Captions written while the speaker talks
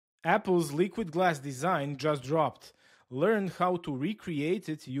Apple's liquid glass design just dropped. Learn how to recreate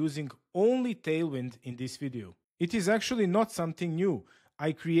it using only Tailwind in this video. It is actually not something new.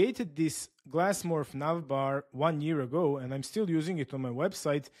 I created this glassmorph navbar 1 year ago and I'm still using it on my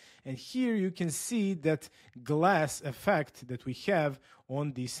website, and here you can see that glass effect that we have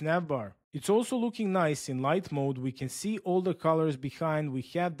on this navbar. It's also looking nice in light mode. We can see all the colors behind, we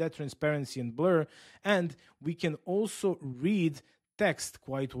have that transparency and blur, and we can also read text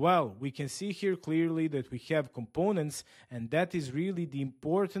quite well. We can see here clearly that we have components, and that is really the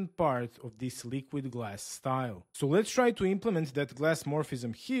important part of this liquid glass style. So let's try to implement that glass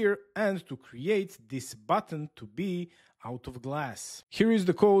morphism here and to create this button to be out of glass. Here is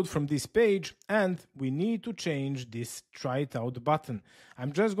the code from this page, and we need to change this try it out button.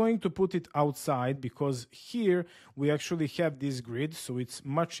 I'm just going to put it outside because here we actually have this grid, so it's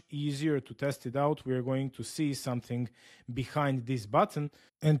much easier to test it out. We're going to see something behind this button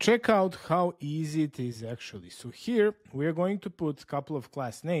and check out how easy it is actually. So here we're going to put a couple of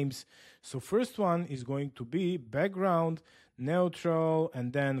class names. So first one is going to be background neutral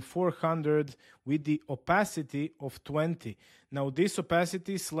and then 400 with the opacity of 20. Now this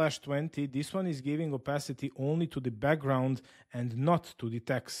opacity /20, this one is giving opacity only to the background and not to the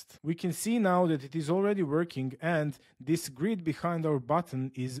text. We can see now that it is already working and this grid behind our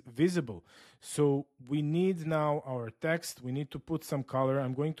button is visible. So we need now our text, we need to put some color.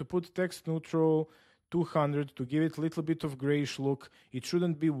 I'm going to put text neutral 200 to give it a little bit of grayish look. It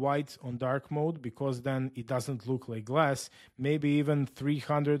shouldn't be white on dark mode because then it doesn't look like glass. Maybe even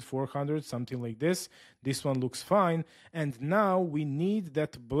 300, 400, something like this. This one looks fine. And now we need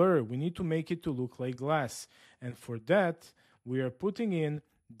that blur. We need to make it to look like glass. And for that, we are putting in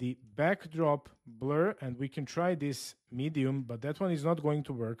the backdrop blur, and we can try this medium, but that one is not going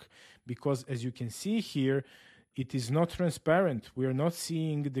to work because as you can see here, it is not transparent. We are not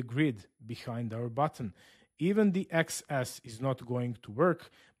seeing the grid behind our button. Even the XS is not going to work,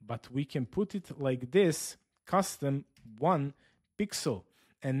 but we can put it like this, custom 1 pixel.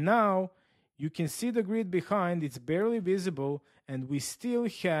 And now you can see the grid behind, it's barely visible, and we still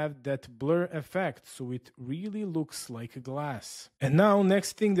have that blur effect, so it really looks like a glass. And now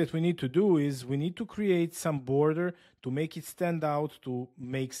next thing that we need to do is we need to create some border to make it stand out, to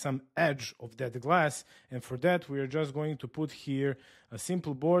make some edge of that glass. And for that we are just going to put here a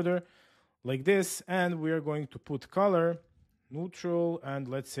simple border like this, and we are going to put color neutral and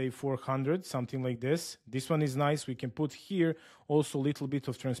let's say 400, something like this. This one is nice. We can put here also a little bit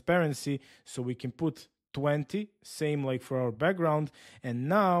of transparency, so we can put 20, same like for our background. And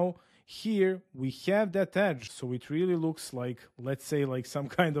now here we have that edge, so it really looks like, let's say, like some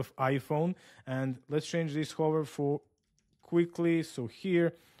kind of iPhone. And let's change this hover for quickly. So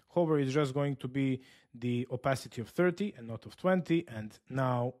here hover is just going to be the opacity of 30 and not of 20. And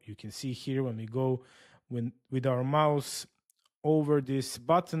now you can see here when we go with our mouse over this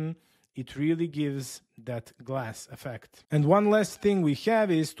button, it really gives that glass effect. And one last thing we have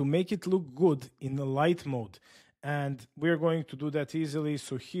is to make it look good in the light mode. And we're going to do that easily.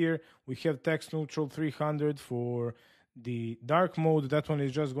 So here we have text neutral 300 for the dark mode. That one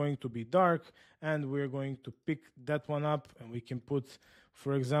is just going to be dark. And we're going to pick that one up, and we can put,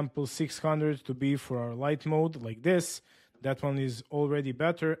 for example, 600 to be for our light mode like this. That one is already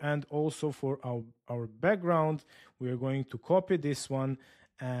better. And also for our background, we are going to copy this one.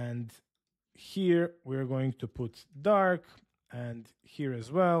 And here we're going to put dark. And here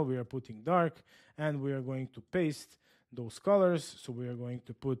as well, we are putting dark. And we are going to paste those colors. So we are going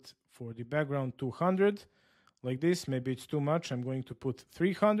to put for the background 200 like this. Maybe it's too much. I'm going to put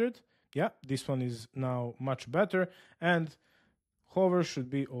 300. Yeah, this one is now much better. And hover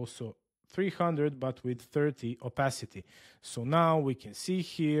should be also 300, but with 30 opacity. So now we can see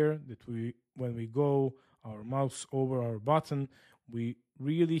here that when we go our mouse over our button, we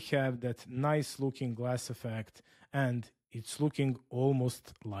really have that nice looking glass effect, and it's looking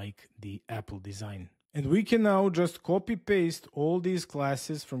almost like the Apple design. And we can now just copy paste all these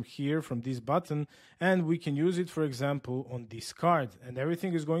classes from here, from this button, and we can use it, for example, on this card, and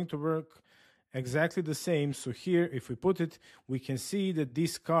everything is going to work exactly the same. So here, if we put it, we can see that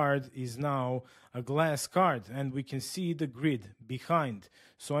this card is now a glass card, and we can see the grid behind.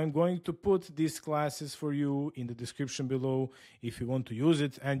 So I'm going to put these classes for you in the description below if you want to use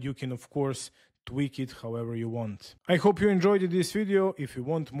it, and you can of course tweak it however you want. I hope you enjoyed this video. If you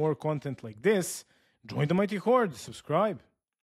want more content like this, join the mighty Horde, subscribe.